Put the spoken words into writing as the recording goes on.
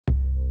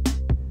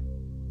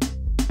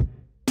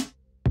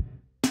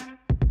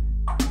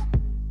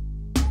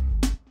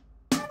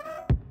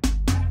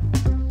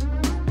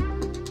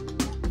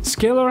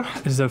SCALAR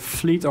is a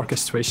fleet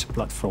orchestration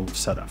platform of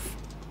ZF.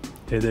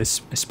 It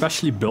is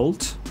especially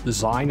built,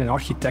 designed and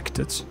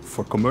architected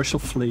for commercial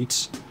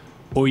fleets,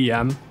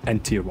 OEM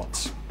and Tier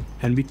 1s.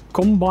 And we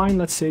combine,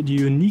 let's say, the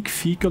unique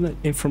vehicle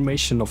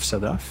information of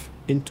ZF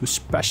into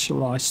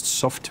specialized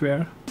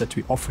software that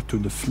we offer to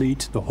the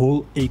fleet, the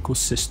whole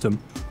ecosystem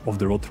of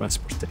the road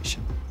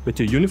transportation. With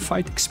a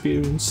unified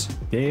experience,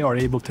 they are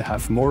able to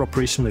have more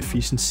operational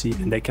efficiency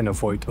and they can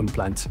avoid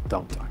unplanned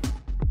downtime.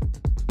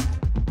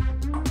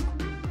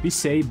 We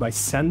say by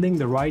sending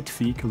the right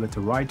vehicle with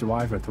the right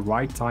driver at the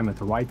right time, at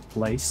the right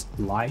place,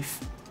 live,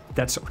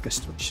 that's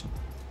orchestration.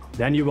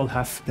 Then you will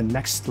have the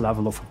next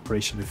level of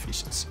operational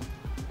efficiency.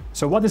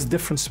 So what is the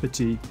difference with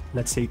the,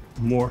 let's say,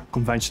 more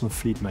conventional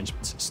fleet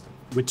management system,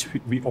 which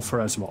we offer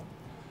as well?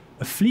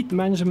 A fleet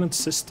management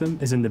system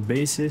is in the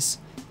basis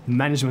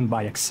management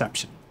by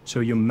exception. So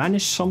you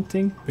manage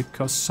something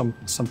because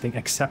something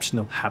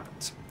exceptional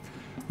happened.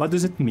 What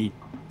does it mean?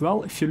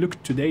 Well, if you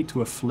look today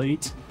to a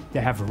fleet, they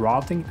have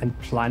routing and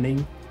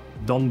planning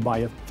done by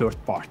a third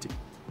party.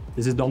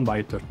 This is done by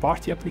a third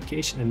party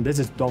application and this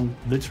is done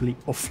literally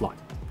offline.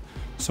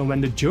 So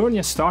when the journey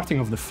is starting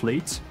of the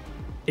fleet,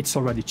 it's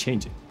already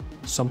changing.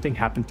 Something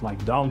happened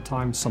like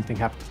downtime, something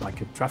happened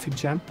like a traffic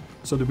jam.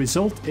 So the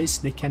result is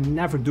they can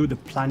never do the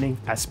planning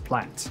as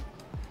planned.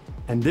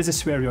 And this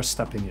is where you're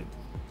stepping in.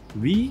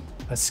 We,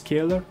 as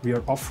SCALAR, we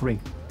are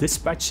offering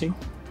dispatching,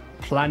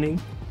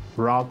 planning,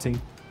 routing,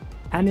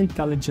 and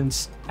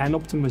intelligence and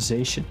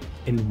optimization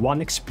in one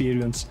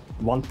experience,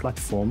 one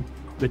platform,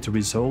 with the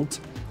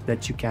result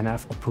that you can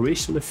have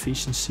operational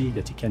efficiency,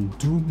 that you can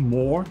do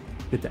more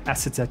with the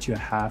assets that you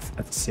have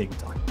at the same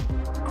time.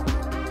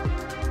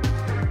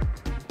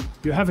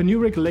 You have a new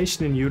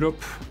regulation in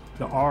Europe,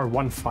 the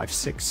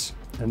R156,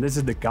 and this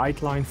is the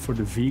guideline for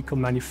the vehicle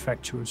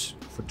manufacturers,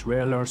 for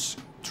trailers,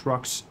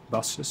 trucks,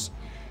 buses,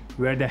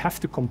 where they have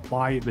to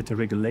comply with the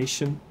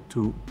regulation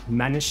to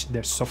manage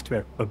their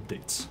software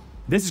updates.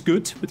 This is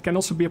good, but can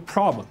also be a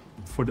problem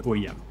for the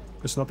OEM,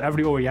 because not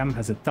every OEM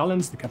has the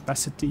talents, the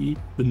capacity,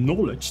 the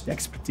knowledge, the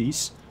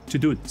expertise to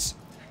do this.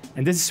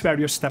 And this is where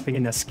you're stepping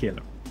in as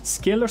SCALAR.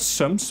 SCALAR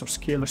Sums, or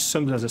SCALAR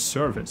Sums as a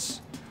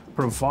Service,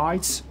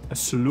 provides a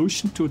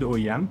solution to the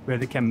OEM where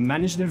they can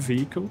manage their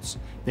vehicles,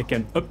 they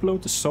can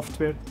upload the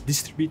software,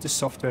 distribute the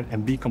software,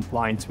 and be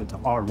compliant with the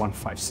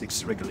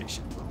R156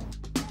 regulation.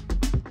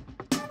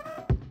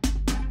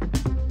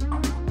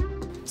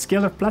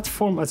 SCALAR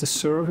Platform as a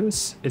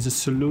Service is a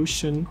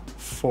solution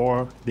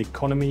for the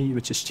economy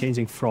which is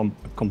changing from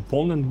a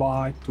component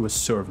buy to a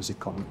service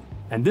economy.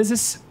 And this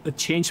is a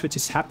change which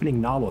is happening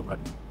now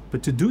already.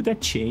 But to do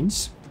that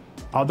change,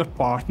 other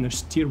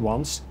partners, Tier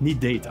 1s, need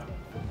data.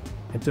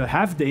 And to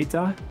have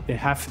data,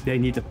 they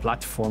need a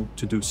platform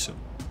to do so.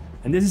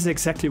 And this is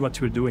exactly what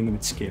we're doing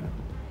with SCALAR.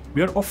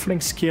 We are offering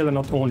SCALAR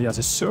not only as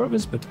a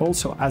service, but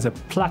also as a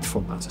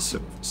platform as a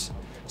service.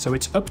 So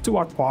it's up to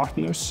our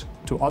partners,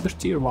 to other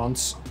Tier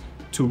 1s,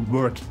 to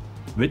work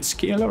with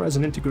SCALAR as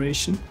an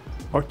integration,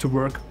 or to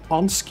work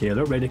on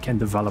SCALAR where they can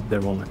develop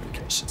their own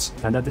applications.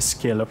 And that is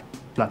SCALAR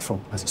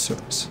Platform as a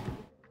Service.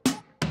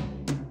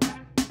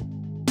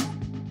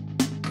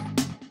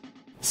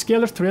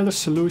 SCALAR Trailer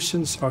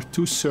Solutions are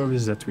two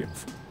services that we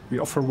offer. We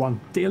offer one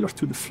tailored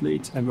to the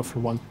fleet and we offer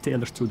one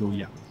tailored to the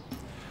OEM.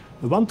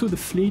 The one to the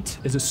fleet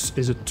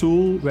is a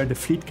tool where the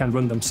fleet can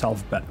run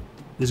themselves better.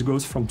 This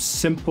goes from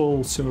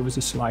simple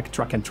services like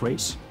track and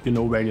trace, you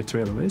know where your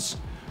trailer is,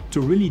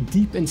 to really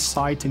deep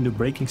insight in the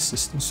braking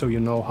system so you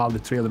know how the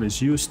trailer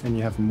is used and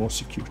you have a more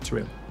secure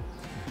trailer.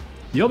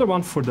 The other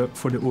one for the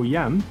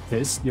OEM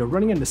is you're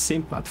running in the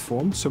same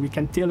platform, so we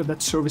can tailor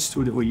that service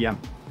to the OEM.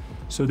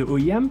 So the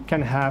OEM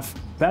can have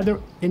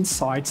better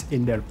insights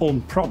in their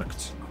own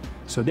product.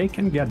 So they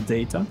can get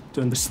data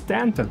to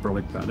understand their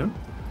product better,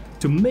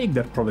 to make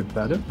their product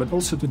better, but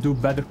also to do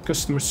better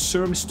customer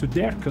service to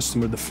their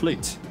customer, the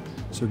fleet.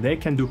 So they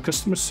can do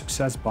customer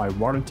success by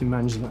warranty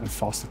management and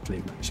faster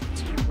claim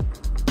management.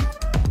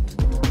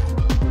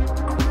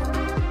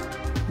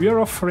 We are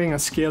offering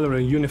at SCALAR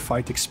a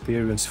unified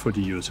experience for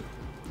the user.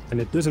 And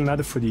it doesn't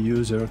matter for the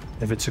user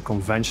if it's a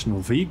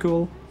conventional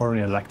vehicle or an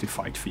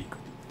electrified vehicle.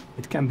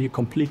 It can be a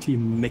completely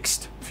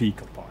mixed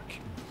vehicle park.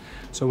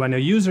 So when a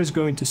user is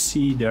going to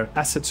see their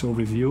assets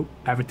overview,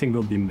 everything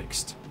will be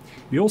mixed.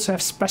 We also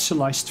have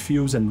specialized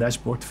views and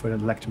dashboard for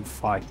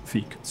electrified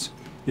vehicles.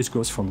 This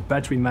goes from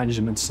battery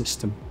management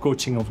system,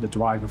 coaching of the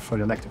driver for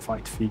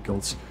electrified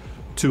vehicles,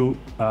 to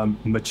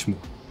much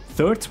more.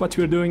 Third, what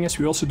we're doing is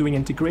we're also doing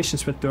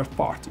integrations with third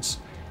parties,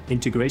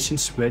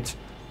 integrations with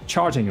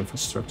charging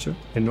infrastructure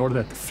in order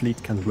that the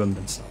fleet can run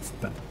themselves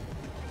better.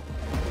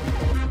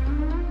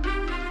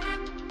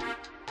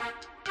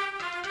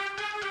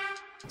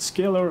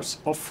 SCALARs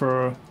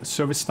offer a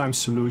service time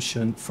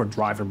solution for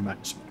driver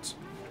management.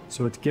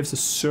 So it gives a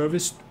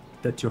service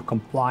that you're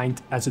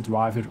compliant as a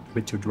driver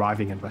with your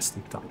driving and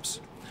resting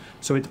times.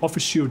 So it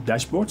offers you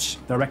dashboards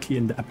directly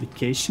in the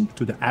application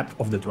to the app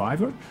of the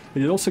driver,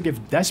 but it also gives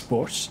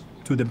dashboards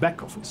to the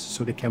back office,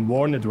 so they can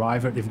warn the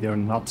driver if they're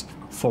not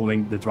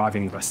following the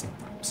driving and resting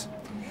times.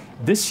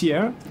 This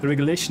year, the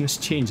regulation is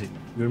changing.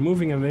 We're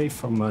moving away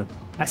from a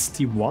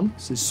ST1,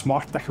 so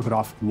Smart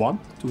Tachograph 1,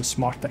 to a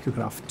Smart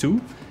Tachograph 2,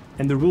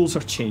 and the rules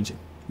are changing.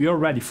 We are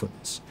ready for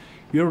this.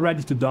 We are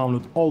ready to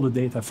download all the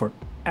data for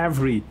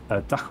every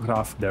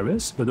tachograph there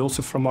is, but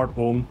also from our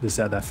own, the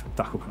ZF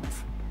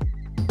tachograph.